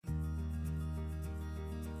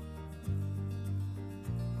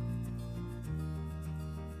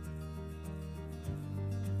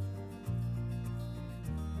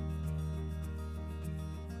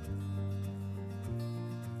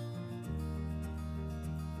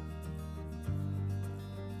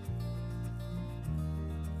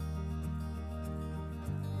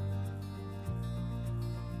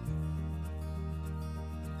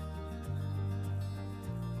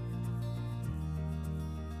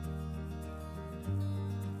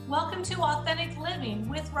Welcome to Authentic Living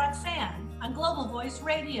with Roxanne on Global Voice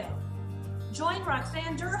Radio. Join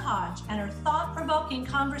Roxanne Derhodge and her thought-provoking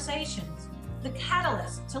conversations, the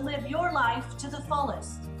catalyst to live your life to the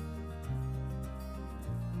fullest.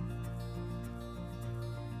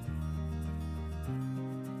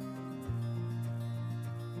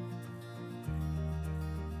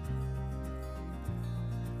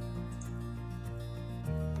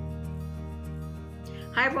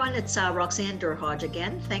 Hi everyone, it's Roxanne Derhodge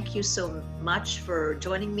again. Thank you so much for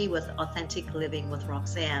joining me with Authentic Living with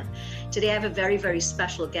Roxanne. Today I have a very, very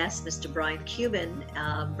special guest, Mr. Brian Cuban.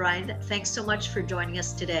 Brian, thanks so much for joining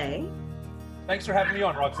us today. Thanks for having me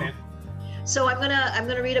on, Roxanne. So I'm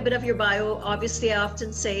gonna read a bit of your bio. Obviously, I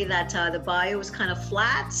often say that the bio is kind of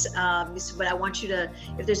flat, but I want you to,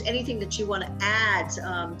 if there's anything that you want to add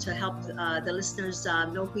to help the listeners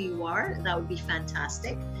know who you are, that would be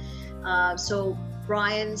fantastic. So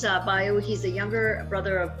Brian's bio, he's the younger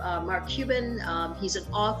brother of Mark Cuban. He's an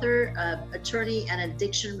author, attorney, and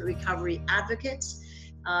addiction recovery advocate.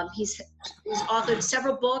 He's authored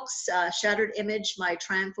several books, Shattered Image, My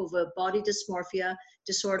Triumph Over Body Dysmorphia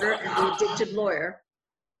Disorder, and The Addicted Lawyer,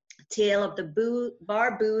 Tale of the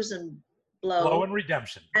Bar, Booze, and Blow. And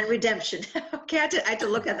Redemption. And Redemption. Okay, I had to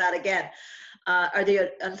look at that again. Are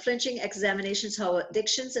the unflinching examinations how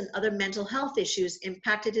addictions and other mental health issues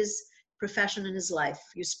impacted his profession in his life.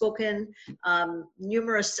 You've spoken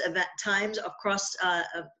numerous times across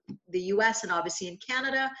the US and obviously in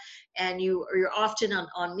Canada, and you're often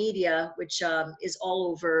on media, which is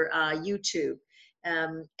all over YouTube.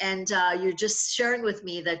 And you're just sharing with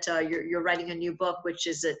me that you're writing a new book, which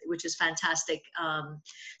is fantastic.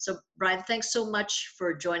 So Brian, thanks so much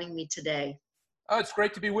for joining me today. Oh, it's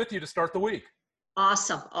great to be with you to start the week.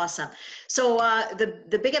 Awesome. So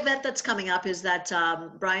the big event that's coming up is that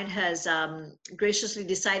Brian has graciously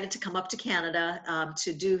decided to come up to Canada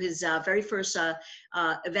to do his very first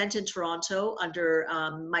event in Toronto under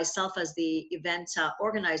myself as the event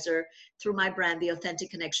organizer through my brand, the Authentic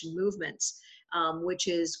Connection Movement, which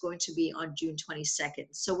is going to be on June 22nd.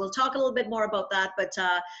 So we'll talk a little bit more about that. But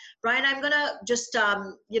Brian, I'm going to just,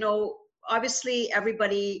 obviously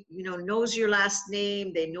everybody, knows your last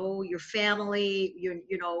name. They know your family,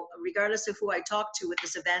 regardless of who I talk to with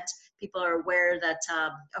this event, people are aware that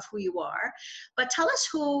of who you are. But tell us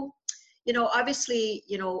who, obviously,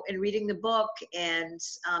 in reading the book and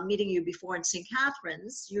meeting you before in St.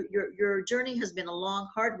 Catharines, your journey has been a long,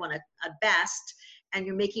 hard one at best, and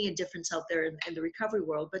you're making a difference out there in the recovery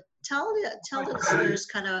world. But tell the listeners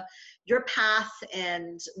kind of your path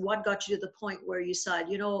and what got you to the point where you said,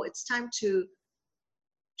 it's time to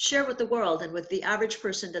share with the world and with the average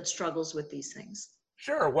person that struggles with these things.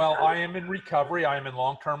 Sure. Well, I am in recovery. I am in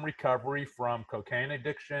long-term recovery from cocaine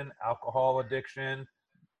addiction, alcohol addiction.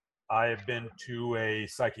 I have been to a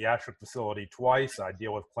psychiatric facility twice. I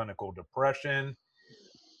deal with clinical depression.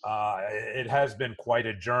 It has been quite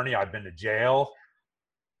a journey. I've been to jail.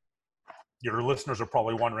 Your listeners are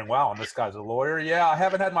probably wondering, wow, and this guy's a lawyer? Yeah, I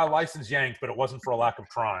haven't had my license yanked, but it wasn't for a lack of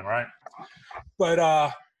trying, right? But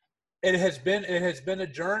it has been a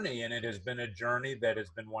journey, and it has been a journey that has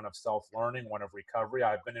been one of self-learning, one of recovery.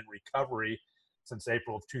 I've been in recovery since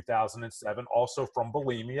April of 2007, also from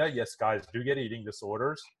bulimia. Yes, guys do get eating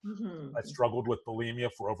disorders. Mm-hmm. I struggled with bulimia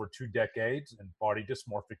for over 2 decades and body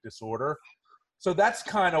dysmorphic disorder. So that's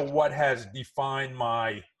kind of what has defined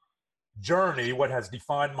my journey. What has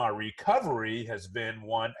defined my recovery has been,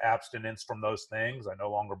 one, abstinence from those things. I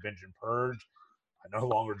no longer binge and purge. I no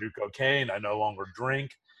longer do cocaine. I no longer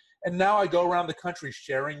drink. And now I go around the country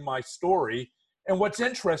sharing my story. And what's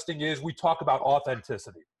interesting is we talk about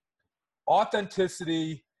authenticity.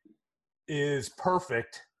 Authenticity is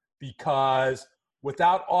perfect because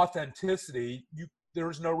without authenticity, there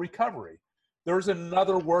is no recovery. There's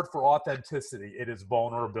another word for authenticity. It is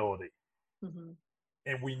vulnerability. Mm-hmm.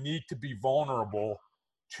 And we need to be vulnerable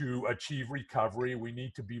to achieve recovery. We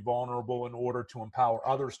need to be vulnerable in order to empower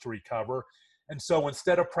others to recover. And so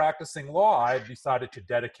instead of practicing law, I've decided to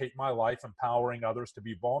dedicate my life empowering others to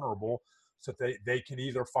be vulnerable so that they can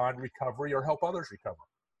either find recovery or help others recover.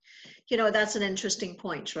 That's an interesting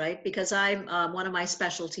point, right? Because I'm one of my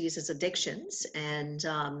specialties is addictions and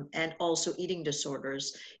also eating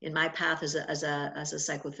disorders in my path as a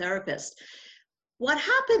psychotherapist. What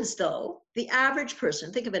happens though, the average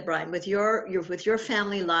person, think of it, Brian, with your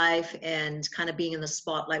family life and kind of being in the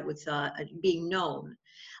spotlight with being known.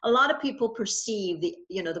 a lot of people perceive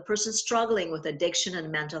the person struggling with addiction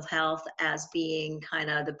and mental health as being kind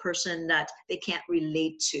of the person that they can't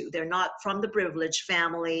relate to. They're not from the privileged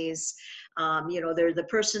families. They're the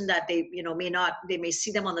person that they may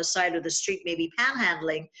see them on the side of the street, maybe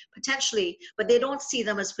panhandling potentially, but they don't see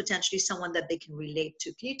them as potentially someone that they can relate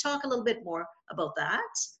to. Can you talk a little bit more about that?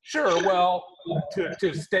 Sure. Well,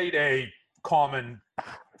 to state a common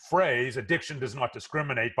phrase, addiction does not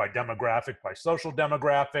discriminate by demographic, by social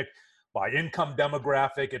demographic, by income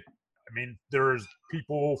demographic. There's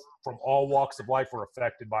people from all walks of life are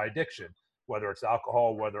affected by addiction, whether it's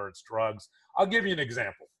alcohol, whether it's drugs. I'll give you an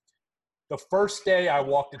example. The first day I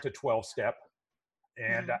walked into 12-step,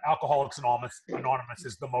 and Alcoholics Anonymous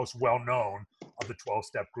is the most well-known of the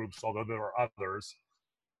 12-step groups, although there are others.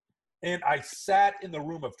 And I sat in the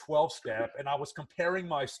room of 12-step, and I was comparing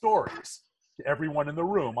my stories to everyone in the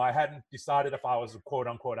room. I hadn't decided if I was a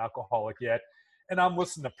quote-unquote alcoholic yet. And I'm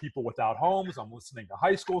listening to people without homes. I'm listening to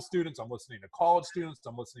high school students. I'm listening to college students.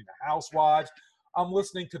 I'm listening to housewives. I'm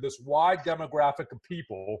listening to this wide demographic of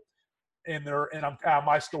people. And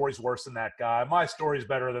my story's worse than that guy. My story's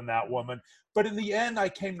better than that woman. But in the end, I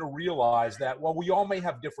came to realize that, well, we all may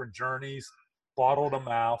have different journeys: bottle to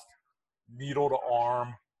mouth, needle to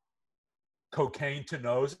arm, cocaine to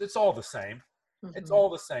nose. It's all the same. It's all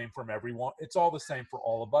the same from everyone. It's all the same for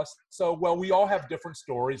all of us. So, well, we all have different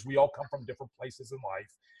stories. We all come from different places in life.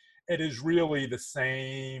 It is really the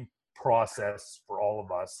same process for all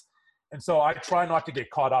of us. And so I try not to get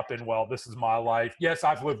caught up in, well, this is my life. Yes,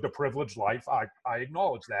 I've lived a privileged life. I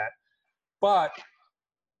acknowledge that. But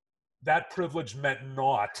that privilege meant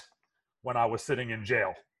naught when I was sitting in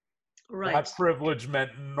jail. Right. That privilege meant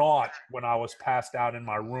naught when I was passed out in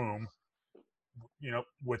my room,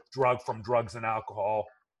 with drugs and alcohol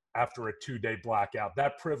after a 2-day blackout.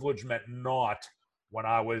 That privilege meant naught when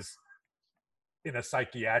I was in a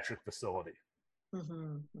psychiatric facility.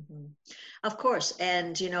 Of course.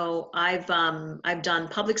 And, I've done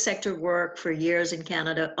public sector work for years in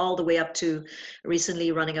Canada, all the way up to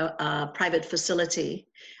recently running a private facility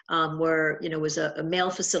where, it was a male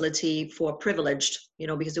facility for privileged,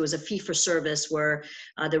 because it was a fee for service where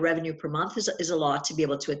the revenue per month is a lot to be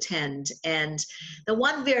able to attend. And the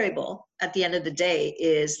one variable at the end of the day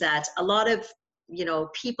is that a lot of,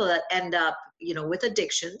 people that end up, with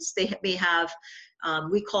addictions, they may have,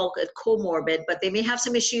 we call it comorbid, but they may have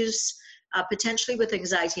some issues potentially with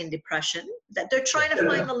anxiety and depression that they're trying to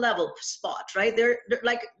find the level spot, right? They're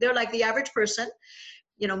like the average person.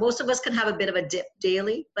 Most of us can have a bit of a dip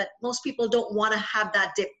daily, but most people don't want to have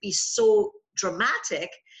that dip be so dramatic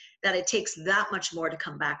that it takes that much more to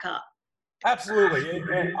come back up. Absolutely.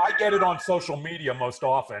 And I get it on social media most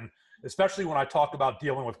often, especially when I talk about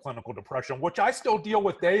dealing with clinical depression, which I still deal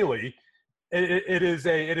with daily.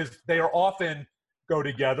 They are often go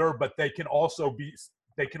together, but they can also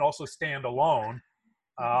stand alone.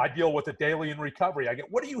 I deal with it daily in recovery. I get,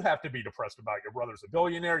 what do you have to be depressed about? Your brother's a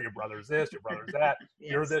billionaire, your brother's this, your brother's that,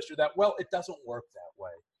 Yes. You're this, you're that. Well, it doesn't work that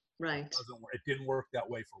way. Right. It didn't work that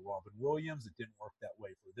way for Robin Williams. It didn't work that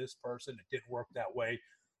way for this person. It didn't work that way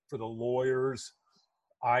for the lawyers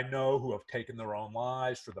I know who have taken their own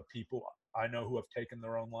lives, for the people I know who have taken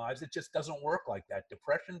their own lives. It just doesn't work like that.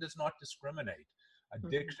 Depression does not discriminate.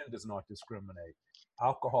 Addiction does not discriminate.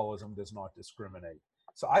 Alcoholism does not discriminate.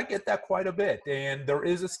 So I get that quite a bit. And there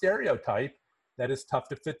is a stereotype that is tough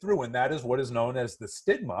to fit through, and that is what is known as the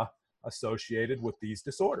stigma associated with these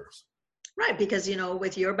disorders. Right, because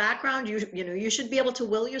with your background, you should be able to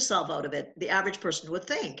will yourself out of it. The average person would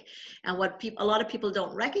think, and what a lot of people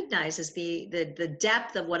don't recognize is the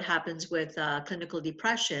depth of what happens with clinical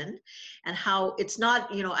depression, and how it's not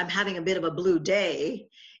I'm having a bit of a blue day.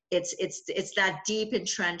 It's that deep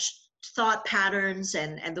entrenched thought patterns,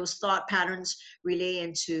 and those thought patterns relay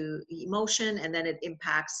into emotion, and then it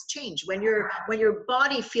impacts change. When your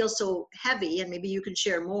body feels so heavy, and maybe you can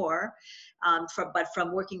share more.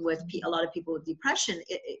 From working with a lot of people with depression,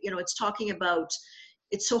 it's talking about,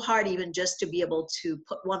 it's so hard even just to be able to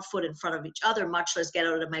put one foot in front of each other, much less get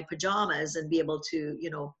out of my pajamas and be able to,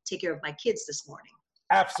 take care of my kids this morning.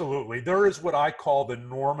 Absolutely. There is what I call the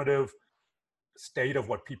normative state of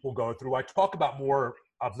what people go through. I talk about more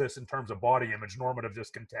of this in terms of body image, normative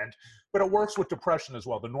discontent, but it works with depression as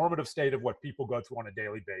well. The normative state of what people go through on a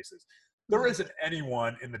daily basis. There isn't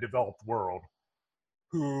anyone in the developed world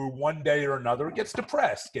who one day or another gets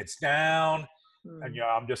depressed, gets down, and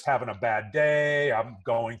I'm just having a bad day, I'm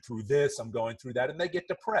going through this, I'm going through that, and they get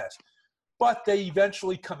depressed. But they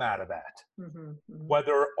eventually come out of that,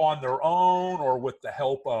 whether on their own or with the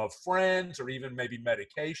help of friends or even maybe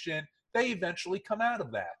medication, they eventually come out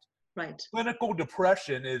of that. Right. Clinical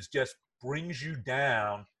depression is just brings you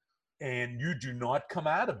down and you do not come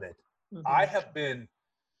out of it. Mhm. I have been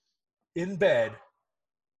in bed,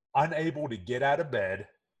 unable to get out of bed,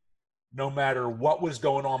 no matter what was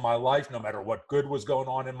going on in my life, no matter what good was going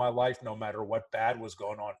on in my life, no matter what bad was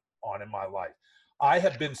going on in my life. I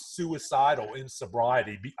have been suicidal in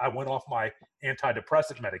sobriety. I went off my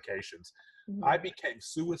antidepressant medications. Mhm. I became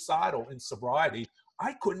suicidal in sobriety.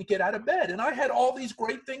 I couldn't get out of bed, and I had all these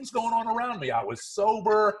great things going on around me. I was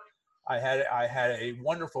sober. I had a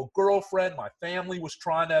wonderful girlfriend. My family was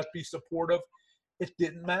trying to be supportive. It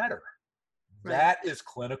didn't matter. Right. That is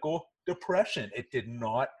clinical depression. It did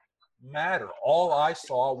not matter. All I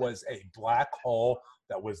saw was a black hole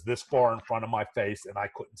that was this far in front of my face, and I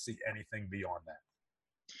couldn't see anything beyond that.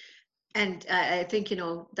 And I think,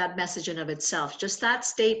 that message in of itself, just that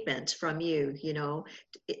statement from you,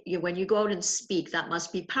 when you go out and speak, that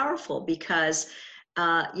must be powerful because,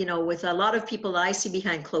 with a lot of people that I see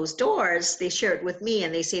behind closed doors, they share it with me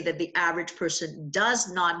and they say that the average person does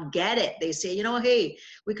not get it. They say, hey,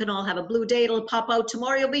 we can all have a blue day. It'll pop out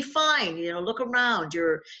tomorrow. You'll be fine. Look around.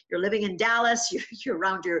 You're living in Dallas. You're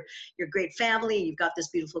around your great family. You've got this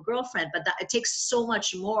beautiful girlfriend. But it takes so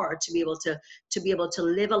much more to be able to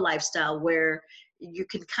live a lifestyle where you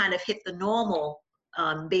can kind of hit the normal,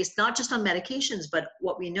 based not just on medications, but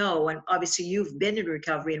what we know, and obviously you've been in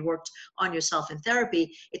recovery and worked on yourself in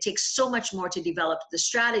therapy. It takes so much more to develop the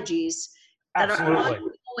strategies that Absolutely. are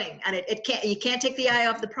ongoing, and you can't take the eye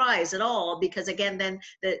off the prize at all, because again, then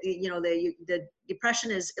the depression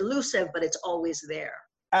is elusive, but it's always there.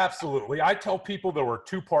 Absolutely. I tell people there were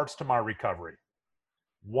two parts to my recovery.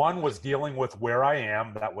 One was dealing with where I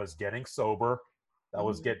am, that was getting sober, that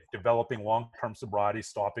was developing long-term sobriety,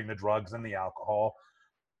 stopping the drugs and the alcohol.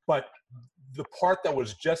 But the part that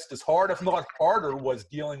was just as hard, if not harder, was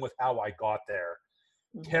dealing with how I got there.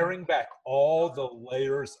 Tearing back all the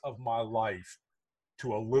layers of my life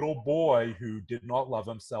to a little boy who did not love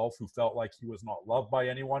himself, who felt like he was not loved by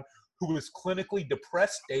anyone, who was clinically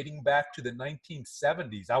depressed dating back to the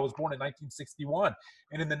 1970s. I was born in 1961.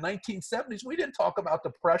 And in the 1970s, we didn't talk about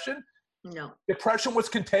depression. No. Depression was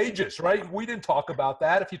contagious, right? We didn't talk about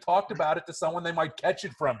that. If you talked about it to someone, they might catch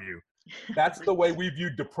it from you. That's the way we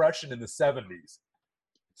viewed depression in the 70s.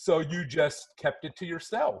 So you just kept it to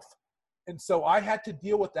yourself. And so I had to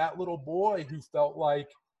deal with that little boy who felt like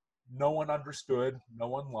no one understood, no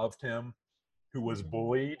one loved him, who was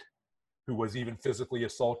bullied, who was even physically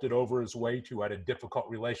assaulted over his weight, who had a difficult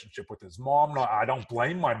relationship with his mom. No, I don't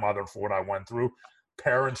blame my mother for what I went through.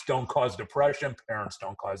 Parents don't cause depression. Parents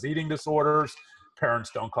don't cause eating disorders. Parents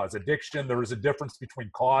don't cause addiction. There is a difference between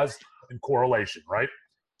cause and correlation, right?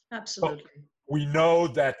 Absolutely. So we know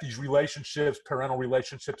that these relationships, parental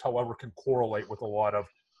relationships, however, can correlate with a lot of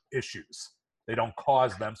issues. They don't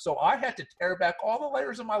cause them. So I had to tear back all the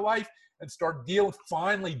layers of my life and start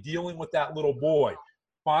finally dealing with that little boy,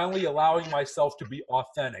 finally allowing myself to be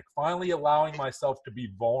authentic, finally allowing myself to be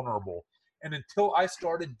vulnerable. And until I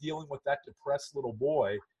started dealing with that depressed little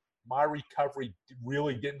boy, my recovery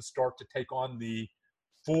really didn't start to take on the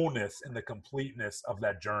fullness and the completeness of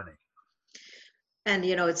that journey. And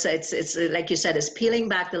it's like you said, it's peeling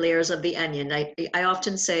back the layers of the onion. I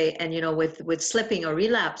often say, and with slipping or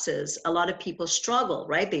relapses, a lot of people struggle,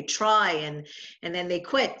 right? They try and then they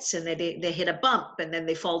quit, and they hit a bump, and then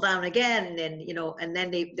they fall down again, and then and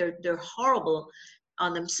then they're horrible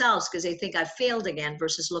on themselves because they think I failed again,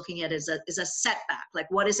 versus looking at it as a setback. Like,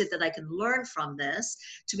 what is it that I can learn from this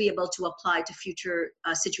to be able to apply to future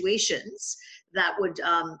situations that would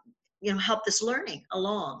help this learning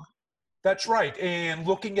along. That's right. And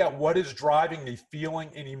looking at what is driving the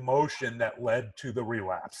feeling and emotion that led to the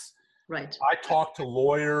relapse. Right. I talk to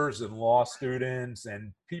lawyers and law students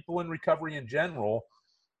and people in recovery in general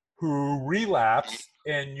who relapse,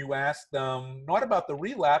 and you ask them not about the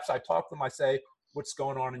relapse. I talk to them, I say, what's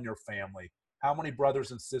going on in your family? How many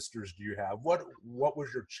brothers and sisters do you have? What was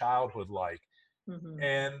your childhood like? Mm-hmm.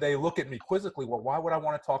 And they look at me quizzically, well, why would I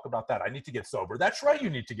want to talk about that? I need to get sober. That's right.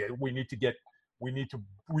 We need to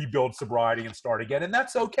rebuild sobriety and start again. And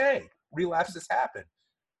that's okay. Relapses happen.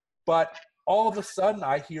 But all of a sudden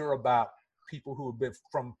I hear about people who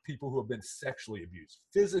have been sexually abused,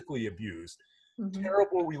 physically abused, Mm-hmm.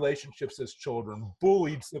 terrible relationships as children,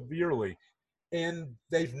 bullied severely. And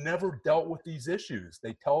they've never dealt with these issues.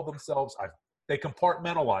 They tell themselves, they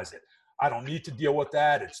compartmentalize it. I don't need to deal with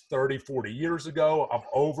that. It's 30, 40 years ago. I'm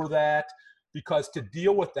over that. Because to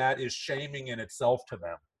deal with that is shaming in itself to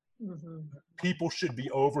them. Mm-hmm. People should be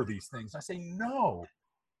over these things. I say, no,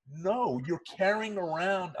 you're carrying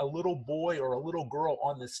around a little boy or a little girl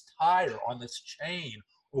on this tire, on this chain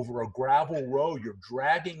over a gravel road. You're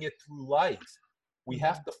dragging it through life. We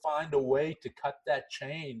have to find a way to cut that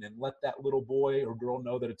chain and let that little boy or girl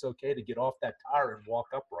know that it's okay to get off that tire and walk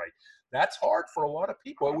upright. That's hard for a lot of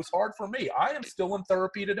people. It was hard for me. I am still in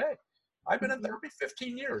therapy today. I've been in therapy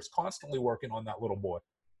 15 years, constantly working on that little boy.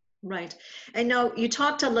 Right. And now you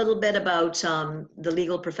talked a little bit about the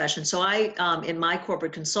legal profession. So in my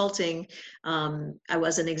corporate consulting, I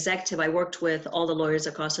was an executive. I worked with all the lawyers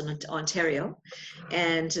across Ontario,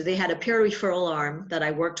 and they had a peer referral arm that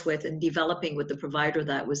I worked with in developing with the provider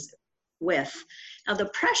that I was with. Now,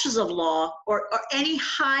 the pressures of law or any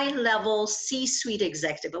high-level C-suite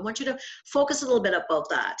executive, I want you to focus a little bit about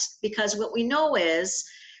that, because what we know is,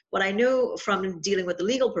 what I knew from dealing with the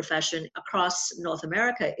legal profession across North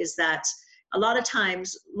America is that a lot of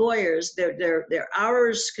times lawyers, their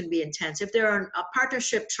hours can be intense. If they're on a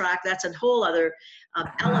partnership track, that's a whole other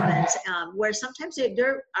element where sometimes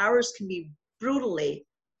their hours can be brutally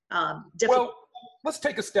difficult. Well, let's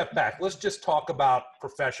take a step back. Let's just talk about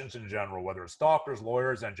professions in general, whether it's doctors,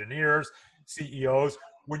 lawyers, engineers, CEOs.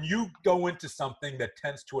 When you go into something that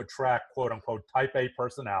tends to attract, quote unquote, type A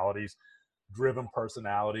personalities, driven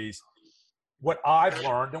personalities, what I've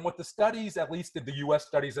learned and what the studies, at least the US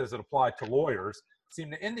studies as it applied to lawyers,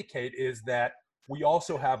 seem to indicate is that we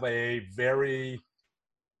also have a very,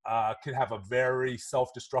 can have a very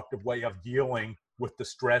self-destructive way of dealing with the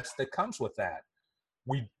stress that comes with that.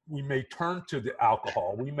 We may turn to the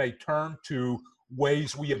alcohol. We may turn to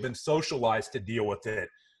ways we have been socialized to deal with it.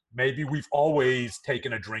 Maybe we've always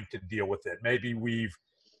taken a drink to deal with it. Maybe we've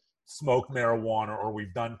smoked marijuana or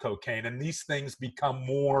we've done cocaine, and these things become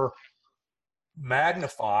more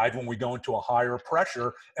magnified when we go into a higher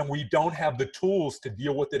pressure and we don't have the tools to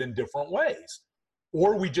deal with it in different ways,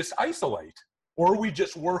 or we just isolate, or we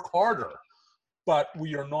just work harder, but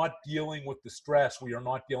we are not dealing with the stress. We are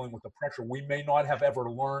not dealing with the pressure. We may not have ever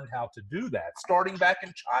learned how to do that starting back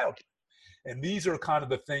in childhood. And these are kind of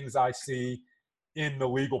the things I see in the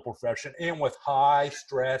legal profession, and with high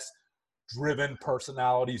stress driven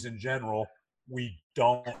personalities in general, we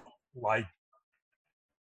don't like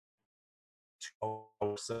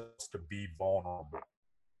to be vulnerable.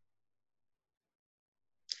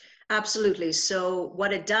 Absolutely. So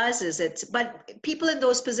what it does is but people in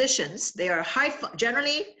those positions, they are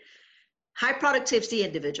generally high productivity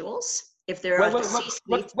individuals. If they're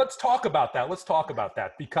let's talk about that. Let's talk about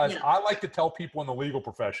that, because I like to tell people in the legal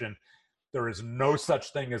profession, there is no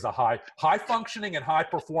such thing as a high functioning and high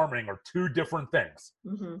performing are two different things.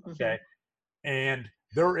 Okay. And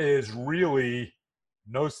there is really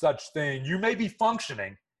no such thing. You may be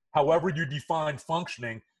functioning, however you define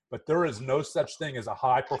functioning, but there is no such thing as a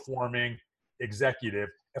high performing executive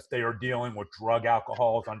if they are dealing with drug,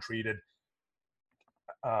 alcohol, untreated,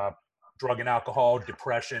 drug and alcohol,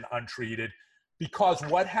 depression, untreated. Because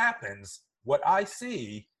what happens, what I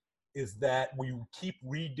see, is that we keep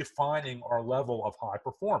redefining our level of high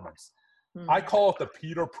performance. I call it the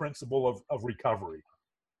Peter principle of recovery.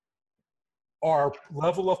 Our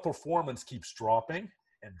level of performance keeps dropping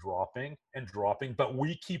and dropping and dropping, but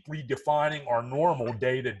we keep redefining our normal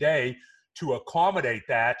day to day to accommodate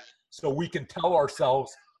that, so we can tell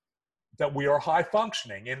ourselves that we are high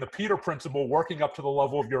functioning. And the Peter principle, working up to the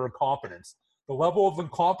level of your incompetence. The level of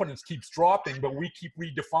incompetence keeps dropping, but we keep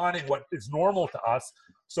redefining what is normal to us,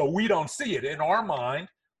 so we don't see it. In our mind,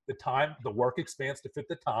 the work expands to fit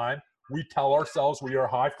the time. We tell ourselves we are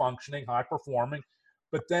high functioning, high performing,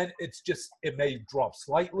 but then it may drop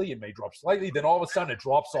slightly, then all of a sudden it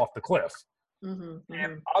drops off the cliff.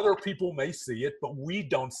 And other people may see it, but we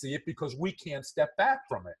don't see it because we can't step back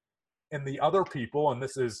from it. And the other people, and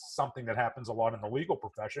this is something that happens a lot in the legal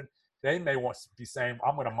profession, they may want to be saying,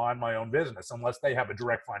 I'm going to mind my own business, unless they have a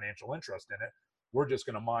direct financial interest in it. We're just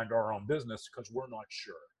going to mind our own business because we're not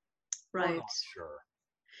sure. Right. We're not sure.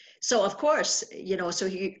 So of course,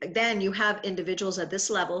 then you have individuals at this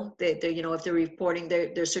level, if they're reporting,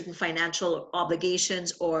 there's certain financial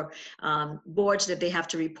obligations or boards that they have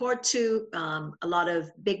to report to, a lot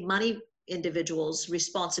of big money individuals'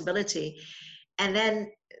 responsibility. And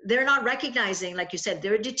then they're not recognizing, like you said,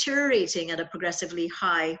 they're deteriorating at a progressively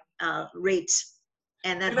high rate.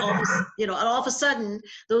 And then all of a sudden,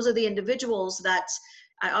 those are the individuals that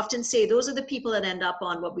I often say, those are the people that end up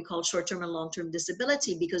on what we call short-term and long-term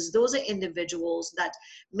disability, because those are individuals that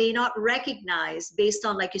may not recognize, based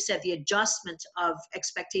on, like you said, the adjustment of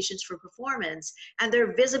expectations for performance, and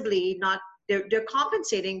they're visibly not, they're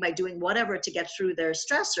compensating by doing whatever to get through their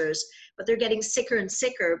stressors, but they're getting sicker and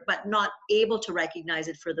sicker, but not able to recognize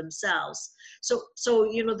it for themselves. So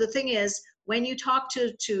the thing is, when you talk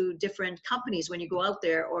to different companies, when you go out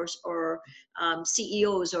there, or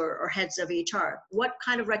CEOs or heads of HR, what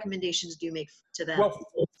kind of recommendations do you make to them? Well,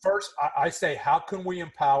 first, I say, how can we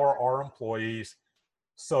empower our employees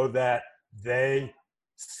so that they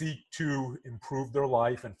seek to improve their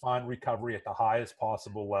life and find recovery at the highest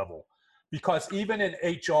possible level? Because even in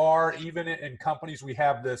HR, even in companies, we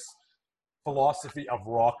have this philosophy of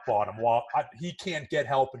rock bottom. Well, he can't get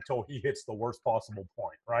help until he hits the worst possible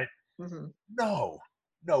point, right? Mm-hmm.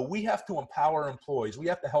 No, we have to empower employees. We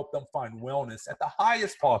have to help them find wellness at the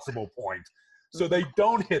highest possible point so they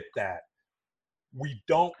don't hit that. We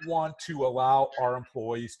don't want to allow our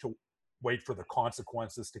employees to wait for the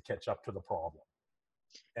consequences to catch up to the problem.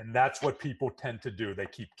 And that's what people tend to do. They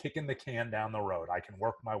keep kicking the can down the road. I can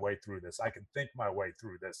work my way through this. I can think my way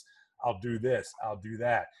through this. I'll do this. I'll do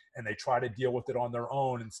that. And they try to deal with it on their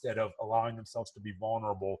own instead of allowing themselves to be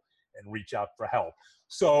vulnerable and reach out for help.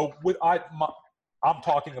 So I'm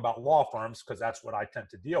talking about law firms because that's what I tend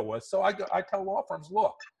to deal with. So I tell law firms,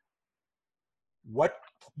 look,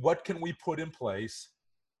 what can we put in place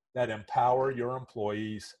that empower your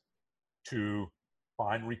employees to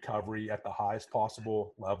find recovery at the highest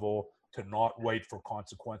possible level, to not wait for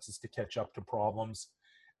consequences to catch up to problems?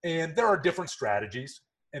 And there are different strategies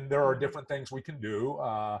and there are different things we can do.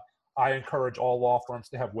 I encourage all law firms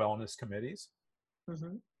to have wellness committees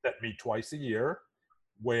that meet twice a year,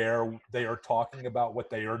 where they are talking about what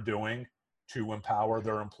they are doing to empower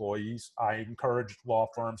their employees. I encourage law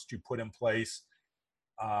firms to put in place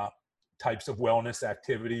types of wellness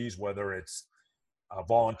activities, whether it's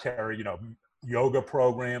voluntary, yoga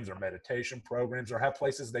programs or meditation programs, or have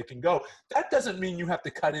places they can go. That doesn't mean you have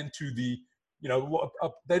to cut into the,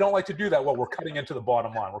 they don't like to do that. Well, we're cutting into the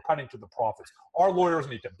bottom line. We're cutting to the profits. Our lawyers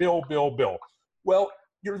need to bill. Well,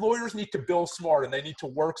 your lawyers need to bill smart and they need to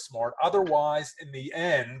work smart. Otherwise, in the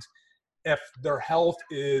end, if their health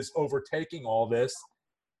is overtaking all this,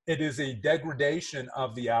 it is a degradation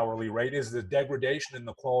of the hourly rate. It is a degradation in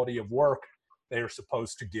the quality of work they are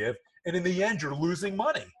supposed to give. And in the end, you're losing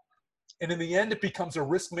money. And in the end, it becomes a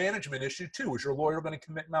risk management issue too. Is your lawyer going to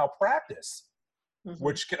commit malpractice,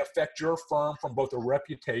 which can affect your firm from both a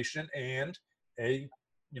reputation and a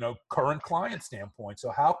current client standpoint?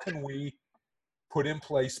 So how can we put in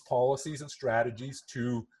place policies and strategies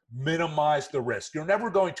to minimize the risk? You're never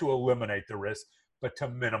going to eliminate the risk, but to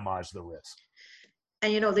minimize the risk.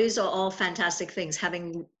 And these are all fantastic things.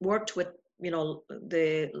 Having worked with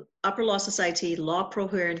the Upper Law Society, Law Pro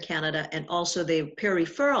here in Canada, and also the peer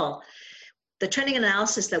referral, the trending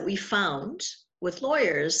analysis that we found with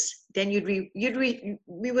lawyers, then we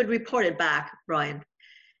would report it back, Brian.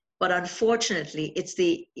 But unfortunately, it's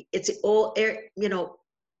the old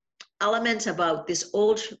element about this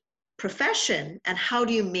old profession and how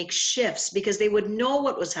do you make shifts, because they would know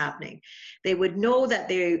what was happening. They would know that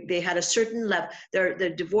they had a certain level, their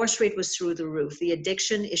divorce rate was through the roof, the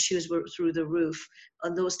addiction issues were through the roof,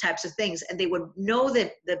 and those types of things. And they would know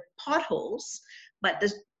that the potholes,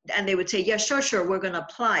 and they would say, yeah, sure, we're going to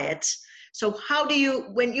apply it. So how do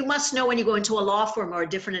you must know when you go into a law firm or a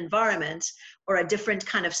different environment or a different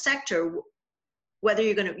kind of sector, whether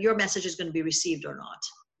your message is going to be received or not.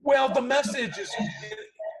 Well, the message is,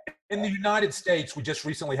 in the United States, we just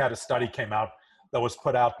recently had a study came out that was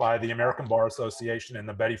put out by the American Bar Association and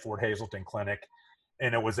the Betty Ford Hazelton Clinic.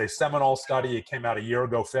 And it was a seminal study. It came out a year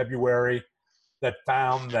ago, February, that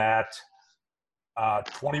found that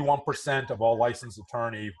 21% of all licensed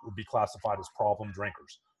attorneys would be classified as problem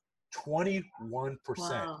drinkers. 21%.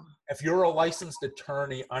 Wow. If you're a licensed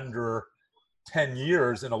attorney under 10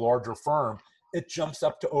 years in a larger firm, it jumps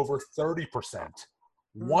up to over 30%.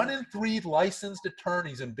 1 in 3 licensed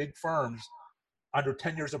attorneys in big firms under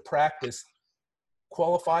 10 years of practice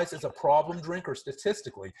qualifies as a problem drinker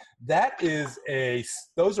statistically.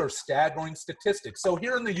 Those are staggering statistics. So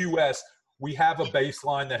here in the US, we have a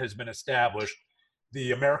baseline that has been established.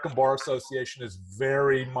 The American Bar Association is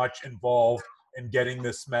very much involved in getting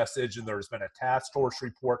this message, and there's been a task force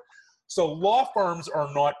report. So law firms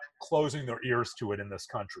are not closing their ears to it in this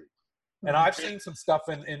country. And I've seen some stuff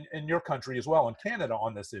in your country as well, in Canada,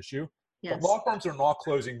 on this issue. Yes. But law firms are not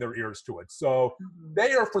closing their ears to it. So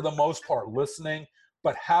they are, for the most part, listening.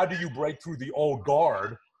 But how do you break through the old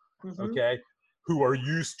guard, okay, who are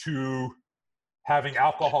used to having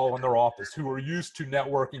alcohol in their office, who are used to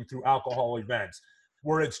networking through alcohol events,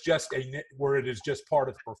 where it is just part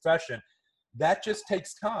of the profession? That just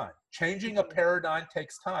takes time. Changing a paradigm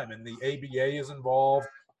takes time, and the ABA is involved.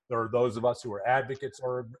 There are those of us who are advocates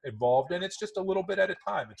are involved, and it's just a little bit at a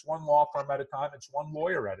time. It's one law firm at a time. It's one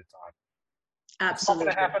lawyer at a time. Absolutely. It's not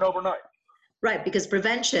going to happen overnight. Right, because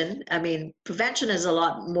prevention is a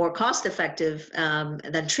lot more cost effective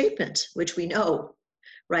than treatment, which we know,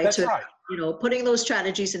 right? That's right. Putting those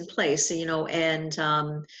strategies in place,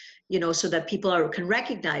 so that people can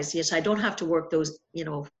recognize, yes, I don't have to work those,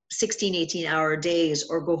 16, 18-hour days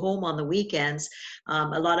or go home on the weekends.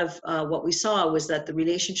 A lot of what we saw was that the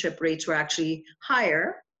relationship rates were actually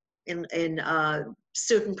higher in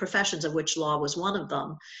certain professions, of which law was one of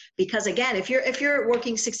them. Because again, if you're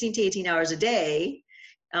working 16 to 18 hours a day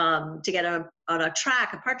to get on a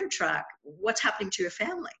partner track, what's happening to your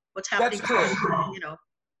family? What's happening? That's true.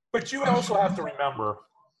 But you also have to remember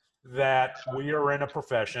that we are in a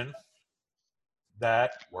profession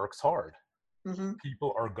that works hard. Mm-hmm.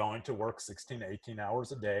 People are going to work 16, 18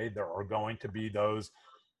 hours a day. There are going to be those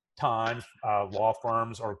times. Law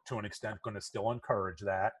firms are, to an extent, going to still encourage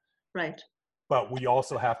that. Right. But we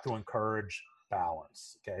also have to encourage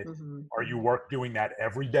balance. Okay. Mm-hmm. Are you doing that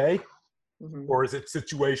every day, mm-hmm. or is it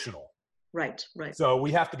situational? Right. So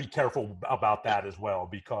we have to be careful about that as well,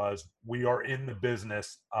 because we are in the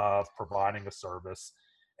business of providing a service,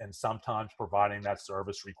 and sometimes providing that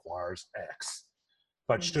service requires X.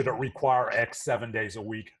 But should it require X 7 days a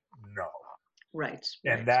week? No. Right.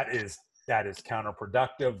 And that is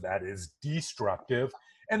counterproductive. That is destructive.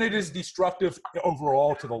 And it is destructive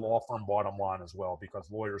overall to the law firm bottom line as well, because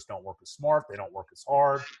lawyers don't work as smart. They don't work as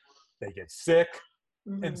hard. They get sick.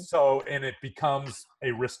 Mm-hmm. And it becomes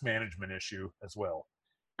a risk management issue as well.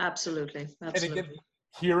 Absolutely. And again,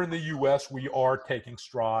 here in the U.S., we are taking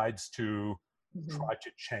strides to mm-hmm. try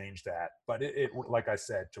to change that. But it, like I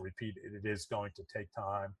said, to repeat, it is going to take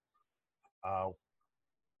time.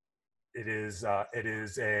 It is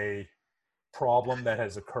a problem that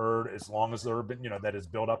has occurred as long as there have been, that has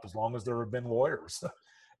built up as long as there have been lawyers.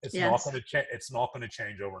 It's not going to change. It's not going to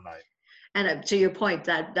change overnight. And to your point,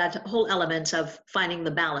 that whole element of finding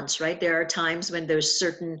the balance, right? There are times when there's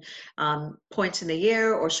certain points in the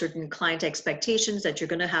year or certain client expectations that you're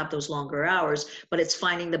going to have those longer hours, but it's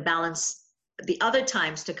finding the balance the other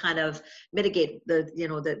times to kind of mitigate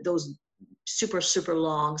those super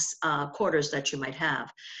long quarters that you might have.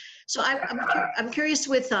 So I'm curious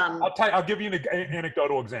with. I'll give you an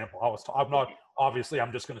anecdotal example. I'm just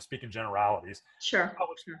going to speak in generalities. Sure.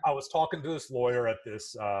 I was talking to this lawyer at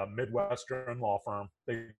this Midwestern law firm.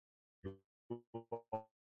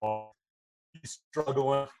 He's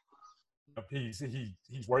struggling.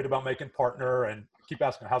 He's worried about making partner, and keep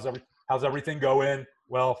asking, how's everything going?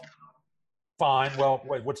 Well, fine. Well,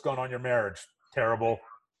 wait, what's going on in your marriage? Terrible.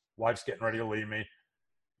 Wife's getting ready to leave me.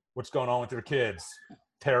 What's going on with your kids?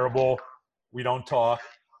 Terrible. We don't talk.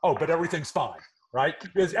 Oh, but everything's fine, right?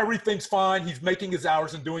 Because everything's fine. He's making his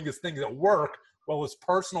hours and doing his things at work. Well, his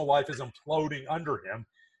personal life is imploding under him.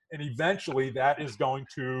 And eventually that is going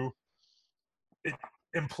to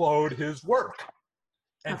implode his work.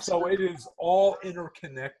 And Absolutely. So it is all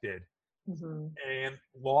interconnected. Mm-hmm. And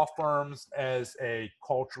law firms as a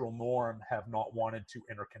cultural norm have not wanted to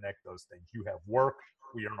interconnect those things. You have work.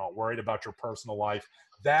 We are not worried about your personal life.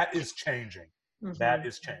 That is changing. Mm-hmm. That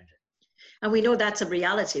is changing. And we know that's a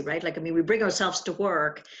reality, right? Like, I mean, we bring ourselves to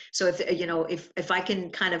work. So if I can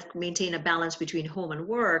kind of maintain a balance between home and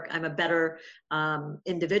work, I'm a better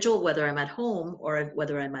individual, whether I'm at home or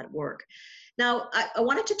whether I'm at work. Now, I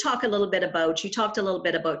wanted to talk a little bit about, you talked a little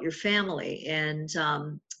bit about your family, and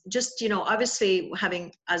just, obviously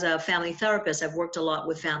as a family therapist, I've worked a lot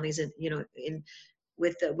with families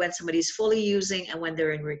when somebody's fully using and when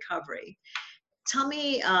they're in recovery. Tell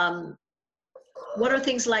me, what are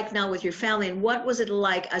things like now with your family, and what was it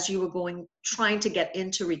like as you were trying to get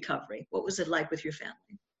into recovery? What was it like with your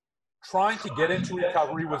family? Trying to get into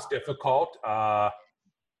recovery was difficult.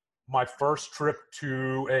 My first trip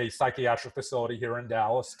to a psychiatric facility here in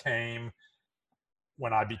Dallas came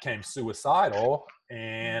when I became suicidal,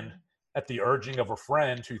 and at the urging of a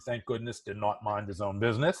friend who, thank goodness, did not mind his own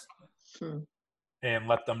business. And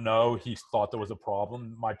let them know he thought there was a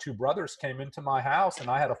problem. My two brothers came into my house,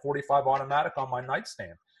 and I had a .45 automatic on my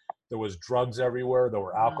nightstand. There was drugs everywhere. There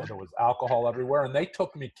was alcohol everywhere. And they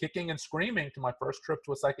took me kicking and screaming to my first trip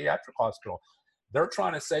to a psychiatric hospital. They're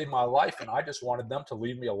trying to save my life, and I just wanted them to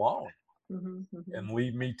leave me alone and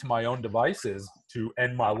leave me to my own devices to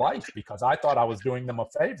end my life, because I thought I was doing them a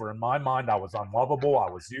favor. In my mind, I was unlovable.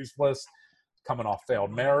 I was useless, coming off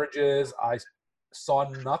failed marriages. I saw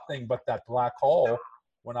nothing but that black hole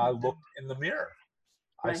when I looked in the mirror.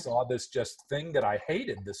 Right. I saw this just thing that I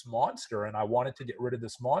hated, this monster, and I wanted to get rid of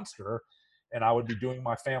this monster, and I would be doing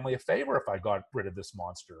my family a favor if I got rid of this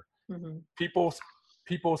monster. People,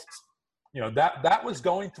 that was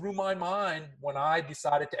going through my mind when I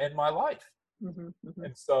decided to end my life.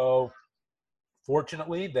 And so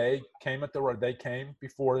fortunately they came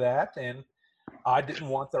before that, and I didn't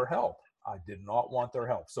want their help. I did not want their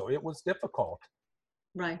help. So it was difficult.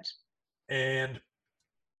 Right. And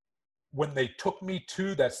when they took me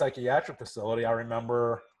to that psychiatric facility, I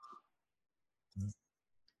remember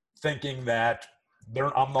thinking that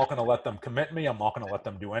I'm not going to let them commit me. I'm not going to let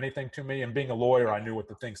them do anything to me. And being a lawyer, I knew what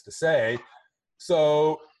the things to say.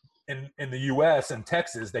 So in the US and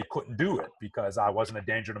Texas, they couldn't do it because I wasn't a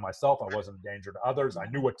danger to myself. I wasn't a danger to others. I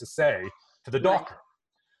knew what to say to the doctor.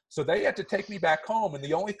 So they had to take me back home. And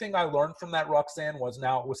the only thing I learned from that, Roxanne, was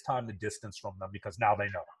now it was time to distance from them because now they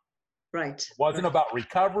know. Right. It wasn't about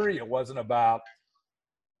recovery. It wasn't about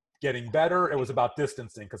getting better. It was about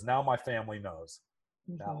distancing because now my family knows.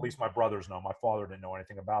 Now, at least my brothers know. My father didn't know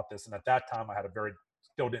anything about this. And at that time, I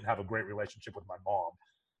still didn't have a great relationship with my mom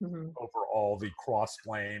over all the cross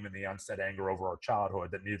blame and the unsaid anger over our childhood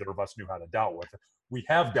that neither of us knew how to deal with. We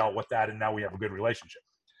have dealt with that, and now we have a good relationship.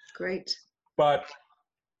 Great. But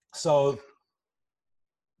so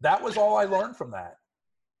that was all I learned from that.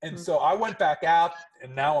 And so I went back out,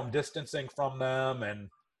 and now I'm distancing from them and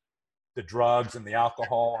the drugs and the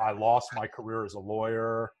alcohol. I lost my career as a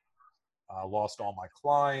lawyer. I lost all my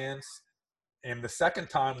clients. And the second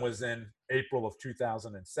time was in April of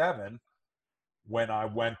 2007 when I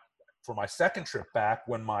went for my second trip back,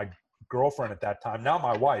 when my girlfriend at that time, now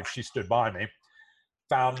my wife, she stood by me,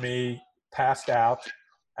 found me passed out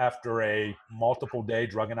after a multiple day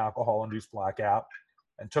drug and alcohol induced blackout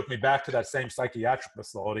and took me back to that same psychiatric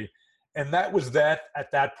facility. And that was at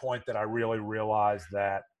that point that I really realized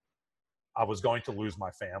that I was going to lose my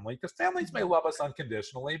family, because families may love us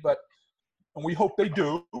unconditionally, and we hope they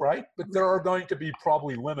do, right? But there are going to be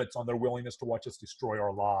probably limits on their willingness to watch us destroy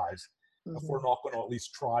our lives if we're not going to at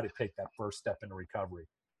least try to take that first step into recovery.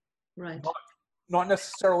 Right. Not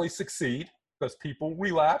necessarily succeed, because people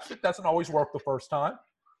relapse. It doesn't always work the first time,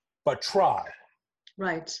 but try.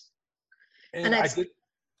 Right. And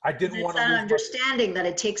I didn't want to lose understanding that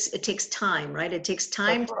it takes time, right? It takes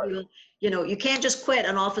time to, you can't just quit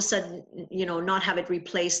and all of a sudden, not have it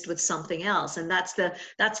replaced with something else. And that's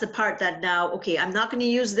the part that now, okay, I'm not going to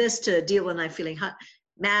use this to deal when I'm feeling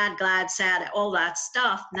mad, glad, sad, all that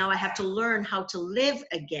stuff. Now I have to learn how to live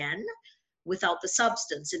again without the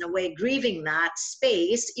substance, in a way, grieving that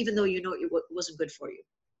space, even though it wasn't good for you.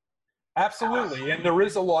 Absolutely. And there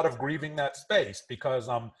is a lot of grieving that space, because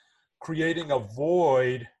I'm creating a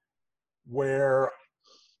void where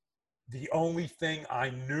the only thing I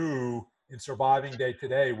knew in surviving day to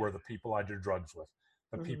day were the people I did drugs with,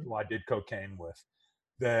 the people I did cocaine with,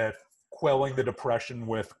 the quelling the depression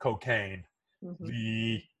with cocaine,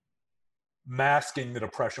 the masking the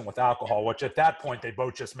depression with alcohol, which at that point, they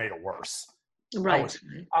both just made it worse. Right.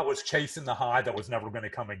 I was chasing the high that was never going to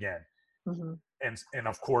come again. And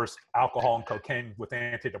of course, alcohol and cocaine with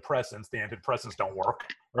antidepressants, the antidepressants don't work,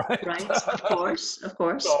 right? Right, of course.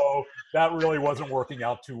 So that really wasn't working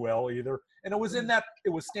out too well either. And it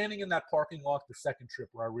was standing in that parking lot the second trip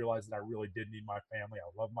where I realized that I really did need my family.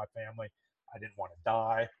 I love my family. I didn't want to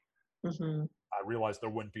die. I realized there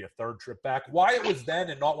wouldn't be a third trip back. Why it was then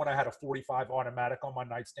and not when I had a 45 automatic on my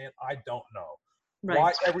nightstand, I don't know. Right.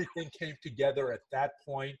 Why everything came together at that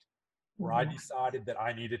point where I decided that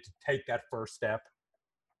I needed to take that first step,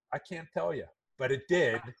 I can't tell you, but it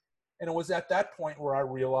did. And it was at that point where I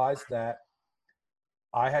realized that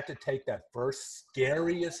I had to take that first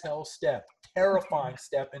scary as hell step, terrifying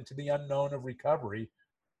step into the unknown of recovery,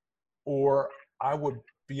 or I would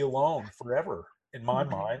be alone forever in my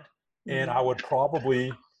mind, and I would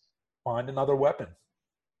probably find another weapon.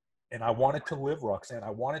 And I wanted to live, Roxanne.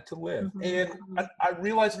 I wanted to live. And I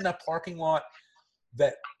realized in that parking lot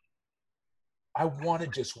that I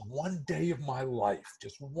wanted just one day of my life,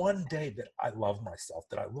 just one day that I loved myself,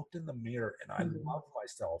 that I looked in the mirror and I loved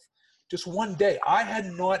myself. Just one day. I had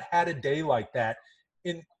not had a day like that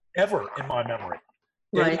ever in my memory.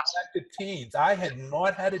 Dating back to teens, I had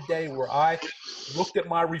not had a day where I looked at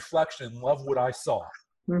my reflection and loved what I saw.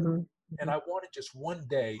 And I wanted just one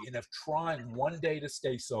day, and if trying one day to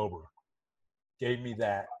stay sober gave me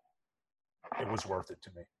that, it was worth it to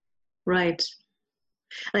me. Right.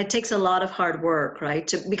 And it takes a lot of hard work,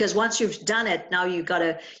 right? Because once you've done it, now you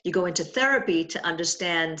go into therapy to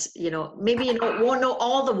understand, maybe you won't know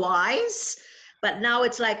all the whys, but now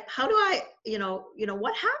it's like, how do I,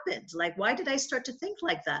 what happened? Like, why did I start to think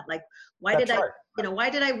like that? Like, why did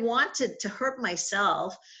I want to hurt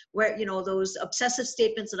myself? Where, those obsessive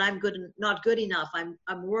statements that I'm not good enough,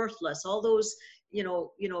 I'm worthless, all those,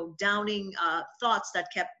 downing thoughts that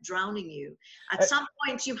kept drowning you. At some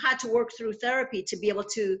point, you had to work through therapy to be able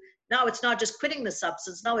to, now it's not just quitting the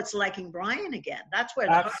substance, now it's liking Brian again. That's where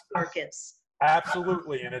the hard work is.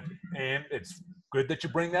 Absolutely. And it's good that you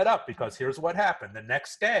bring that up, because here's what happened. The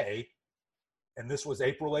next day, and this was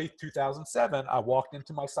April 8th, 2007, I walked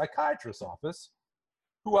into my psychiatrist's office,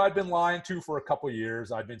 who I'd been lying to for a couple of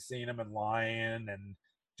years. I'd been seeing him and lying and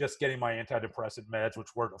just getting my antidepressant meds, which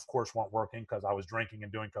of course weren't working because I was drinking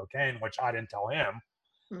and doing cocaine, which I didn't tell him.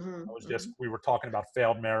 Mm-hmm. I was just, we were talking about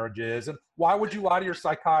failed marriages. And why would you lie to your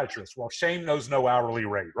psychiatrist? Well, shame knows no hourly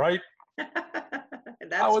rate, right?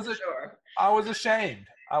 That's for sure. I was ashamed.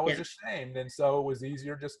 I was ashamed. And so it was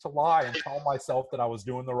easier just to lie and tell myself that I was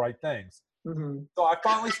doing the right things. Mm-hmm. So I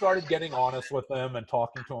finally started getting honest with him and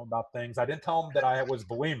talking to him about things. I didn't tell him that I was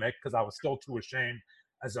bulimic because I was still too ashamed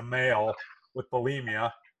as a male with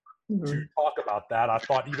bulimia to talk about that. I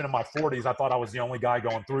thought even in my 40s, I thought I was the only guy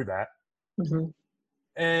going through that. Mm-hmm.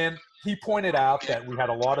 And he pointed out that we had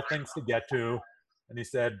a lot of things to get to. And he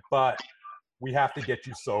said, but we have to get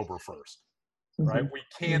you sober first, right? We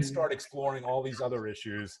can't start exploring all these other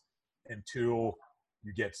issues until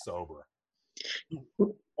you get sober. He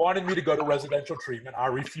wanted me to go to residential treatment. I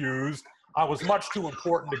refused. I was much too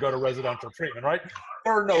important to go to residential treatment, right?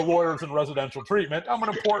 There are no lawyers in residential treatment. I'm an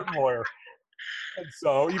important lawyer. And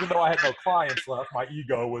so even though I had no clients left, my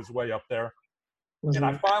ego was way up there. And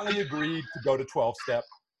I finally agreed to go to 12-step.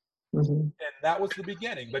 And that was the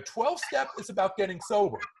beginning. But 12-step is about getting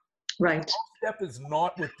sober. Right. 12-step is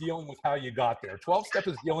not with dealing with how you got there. 12-step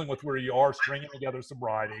is dealing with where you are, stringing together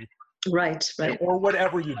sobriety. Right, right. Or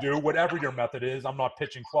whatever you do, whatever your method is. I'm not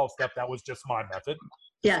pitching 12-step. That was just my method.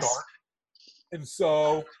 Yes. Start. And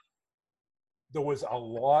so there was a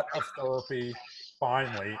lot of therapy,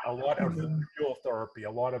 finally, a lot of real therapy,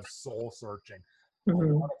 a lot of soul searching, a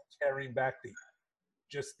lot of carrying back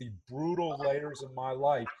just the brutal layers of my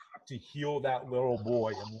life to heal that little boy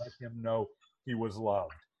and let him know he was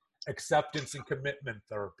loved. Acceptance and commitment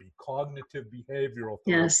therapy, cognitive behavioral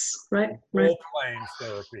therapy, yes, right, role playing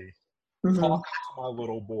therapy, talking to my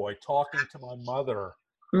little boy, talking to my mother.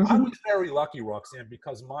 I was very lucky, Roxanne,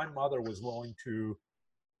 because my mother was willing to,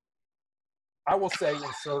 I will say,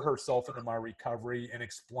 insert herself into my recovery and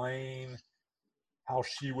explain how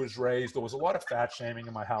she was raised. There was a lot of fat shaming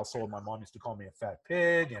in my household. My mom used to call me a fat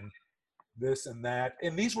pig and this and that.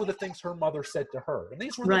 And these were the things her mother said to her. And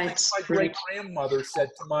these were the things my great-grandmother said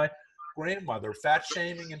to my grandmother. Fat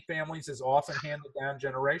shaming in families is often handed down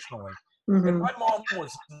generationally. And my mom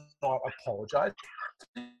was not apologizing.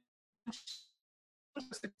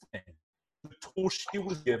 The tool she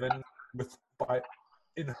was given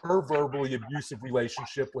in her verbally abusive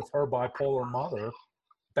relationship with her bipolar mother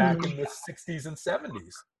back in the 60s and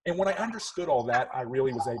 70s. And when I understood all that, I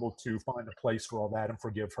really was able to find a place for all that and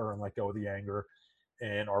forgive her and let go of the anger,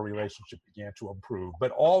 and our relationship began to improve.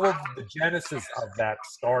 But all of the genesis of that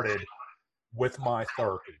started with my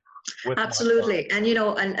therapy. Absolutely. And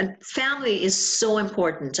and family is so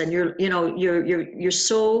important, and you're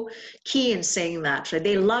so key in saying that, right?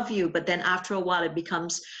 They love you, but then after a while it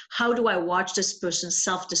becomes, how do I watch this person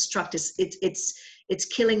self-destruct? It's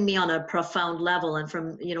killing me on a profound level. And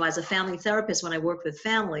from, as a family therapist, when I work with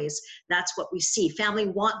families, that's what we see. Family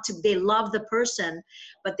they love the person,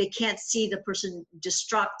 but they can't see the person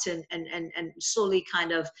destruct and slowly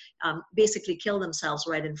kind of basically kill themselves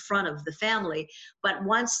right in front of the family. But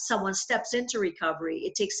once someone steps into recovery,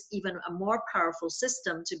 it takes even a more powerful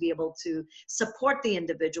system to be able to support the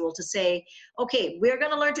individual to say, okay, we're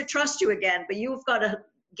going to learn to trust you again, but you've got to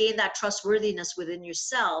gain that trustworthiness within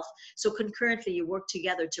yourself. So concurrently you work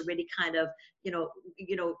together to really kind of,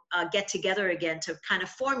 get together again to kind of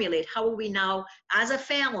formulate how are we now as a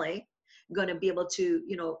family going to be able to,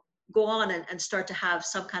 go on and start to have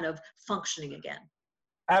some kind of functioning again.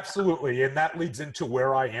 Absolutely. And that leads into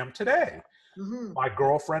where I am today. My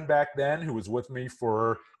girlfriend back then, who was with me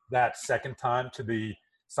for that second time to the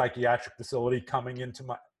psychiatric facility,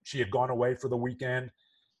 she had gone away for the weekend.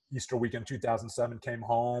 Easter weekend 2007, came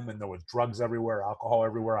home and there was drugs everywhere, alcohol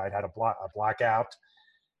everywhere. I'd had a blackout.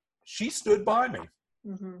 She stood by me.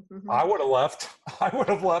 I would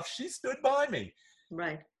have left. She stood by me.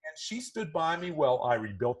 Right. And she stood by me while I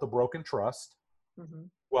rebuilt the broken trust.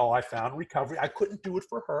 Well, I found recovery. I couldn't do it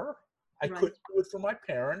for her. I couldn't do it for my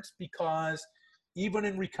parents, because even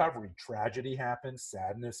in recovery, tragedy happens,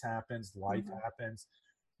 sadness happens, life happens.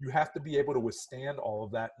 You have to be able to withstand all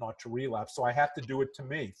of that, not to relapse. So I have to do it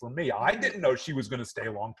for me. I didn't know she was going to stay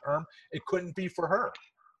long term. It couldn't be for her.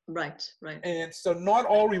 Right, right. And so not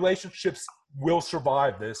all relationships will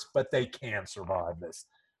survive this, but they can survive this.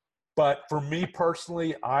 But for me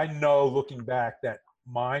personally, I know looking back that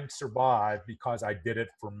mine survived because I did it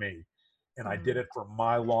for me. And I did it for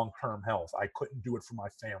my long-term health. I couldn't do it for my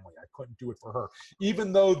family. I couldn't do it for her.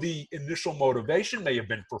 Even though the initial motivation may have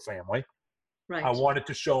been for family, right. I wanted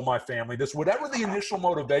to show my family this, whatever the initial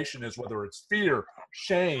motivation is, whether it's fear,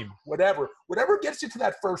 shame, whatever gets you to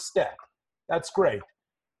that first step, that's great.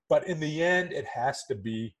 But in the end, it has to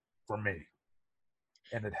be for me.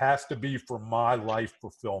 And it has to be for my life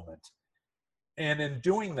fulfillment. And in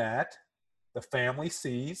doing that, the family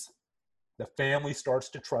sees, the family starts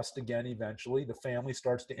to trust again eventually, the family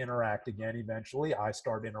starts to interact again eventually, I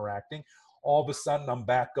start interacting. All of a sudden, I'm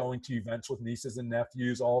back going to events with nieces and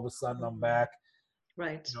nephews. All of a sudden, I'm back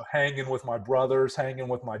Right. hanging with my brothers, hanging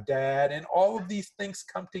with my dad. And all of these things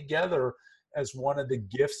come together as one of the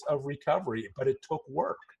gifts of recovery. But it took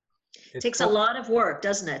work. It takes a lot of work,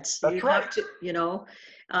 doesn't it? That's right. Have to,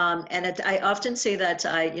 I often say that,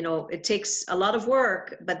 it takes a lot of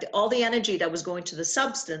work, but all the energy that was going to the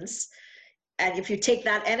substance, and if you take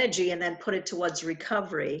that energy and then put it towards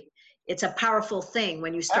recovery, it's a powerful thing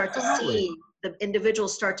when you start to see the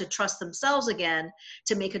individuals start to trust themselves again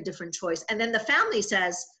to make a different choice. And then the family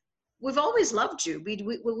says, we've always loved you. We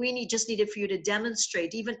just needed for you to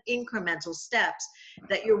demonstrate even incremental steps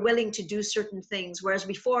that you're willing to do certain things. Whereas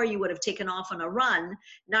before you would have taken off on a run.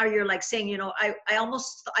 Now you're like saying, I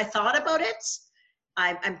thought about it.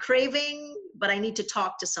 I'm craving, but I need to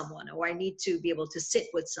talk to someone, or I need to be able to sit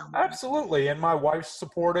with someone. Absolutely. And my wife's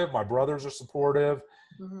supportive. My brothers are supportive.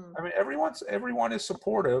 Mm-hmm. I mean, everyone is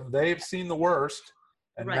supportive. They've seen the worst,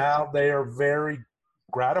 and Right. now they are very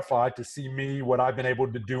gratified to see me, what I've been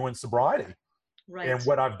able to do in sobriety, Right. and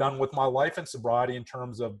what I've done with my life in sobriety in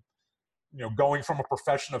terms of, going from a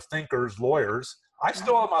profession of thinkers, lawyers. I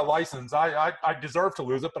still have my license. I deserve to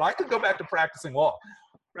lose it, but I could go back to practicing law.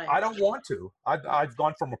 Right. I don't want to. I've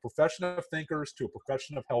gone from a profession of thinkers to a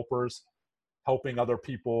profession of helpers, helping other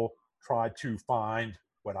people try to find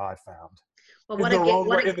what I found. Well, In the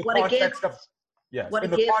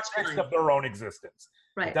context of their own existence.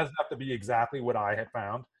 Right. It doesn't have to be exactly what I had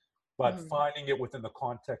found, but finding it within the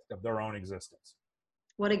context of their own existence.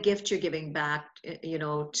 What a gift you're giving back,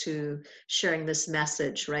 to sharing this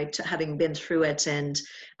message, right? To having been through it. And,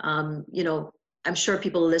 I'm sure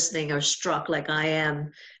people listening are struck like I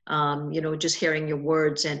am, just hearing your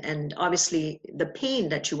words and obviously the pain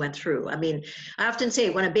that you went through. I mean, I often say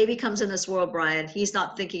when a baby comes in this world, Brian, he's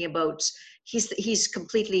not thinking about, he's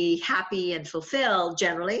completely happy and fulfilled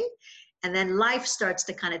generally. And then life starts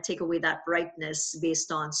to kind of take away that brightness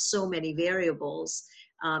based on so many variables.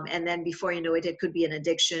 And then before you know it, it could be an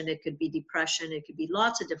addiction, it could be depression, it could be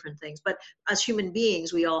lots of different things. But as human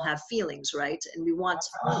beings, we all have feelings, right? And we want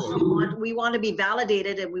to be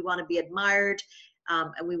validated, and we want to be admired,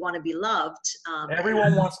 and we want to be loved.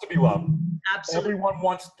 Everyone wants to be loved. Absolutely. Everyone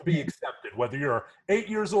wants to be accepted, whether you're 8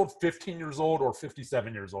 years old, 15 years old, or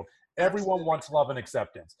 57 years old. Everyone wants love and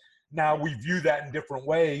acceptance. Now, we view that in different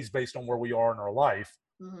ways based on where we are in our life,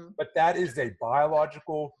 but that is a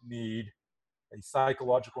biological need, a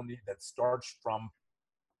psychological need that starts from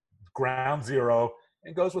ground zero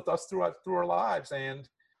and goes with us through our lives. And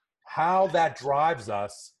how that drives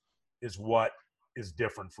us is what is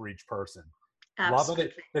different for each person.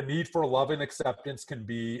 The need for love and acceptance can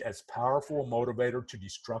be as powerful a motivator to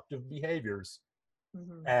destructive behaviors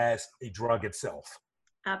as a drug itself.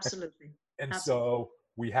 Absolutely. And so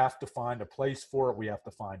we have to find a place for it. We have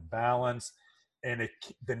to find balance. And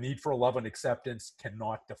the need for love and acceptance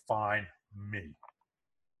cannot define me.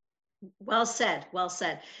 Well said. Well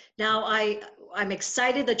said. Now, I'm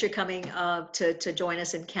excited that you're coming to join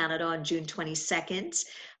us in Canada on June 22nd.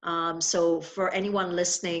 So for anyone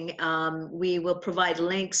listening, we will provide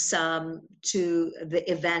links to the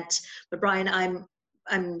event. But Brian,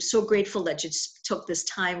 I'm so grateful that you took this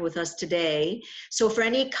time with us today. So for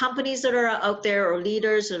any companies that are out there or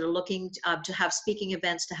leaders that are looking to have speaking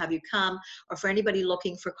events to have you come, or for anybody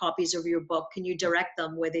looking for copies of your book, can you direct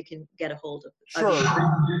them where they can get a hold of it? Sure.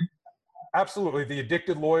 Absolutely. The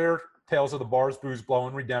Addicted Lawyer, Tales of the Bars, Booze, Blow,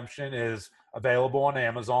 and Redemption is available on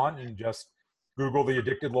Amazon. You can just Google The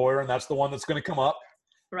Addicted Lawyer, and that's the one that's going to come up.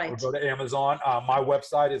 Right. Or go to Amazon. My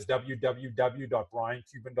website is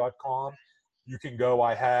www.briancuban.com. You can go,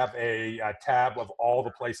 I have a tab of all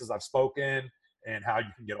the places I've spoken and how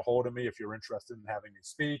you can get a hold of me if you're interested in having me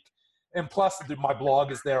speak. And plus, my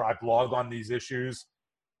blog is there. I blog on these issues.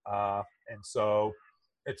 And so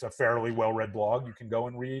it's a fairly well-read blog. You can go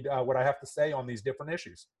and read what I have to say on these different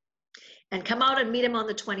issues. And come out and meet him on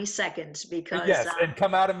the 22nd because... Yes, and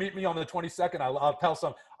come out and meet me on the 22nd. I'll tell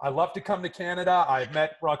some. I love to come to Canada. I've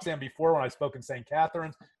met Roxanne before when I spoke in St.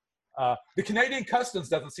 Catharines. The Canadian Customs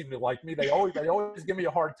doesn't seem to like me. They always give me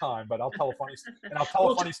a hard time, but I'll tell a funny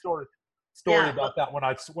story about that when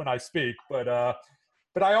I speak. But I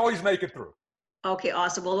always make it through. Okay,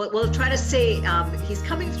 awesome. Well, we'll try to say he's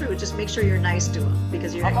coming through. Just make sure you're nice to him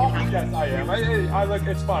because you're. Yes, I am. I look.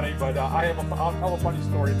 It's funny, but I'll tell a funny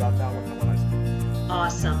story about that when I speak.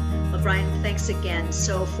 Awesome. Well, Brian, thanks again.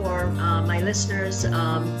 So for my listeners,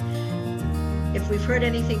 if we've heard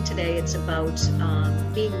anything today, it's about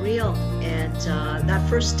being real. And that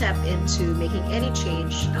first step into making any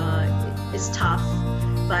change is tough,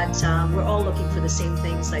 but we're all looking for the same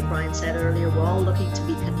things. Like Brian said earlier, we're all looking to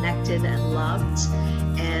be connected and loved.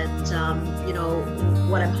 And, you know,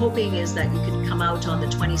 what I'm hoping is that you could come out on the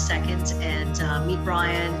 22nd and meet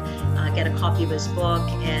Brian, get a copy of his book,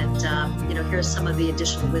 and, you know, here's some of the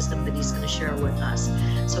additional wisdom that he's going to share with us.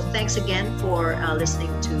 So thanks again for listening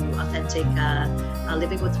to Authentic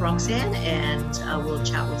Living with Roxanne, and we'll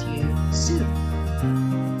chat with you soon.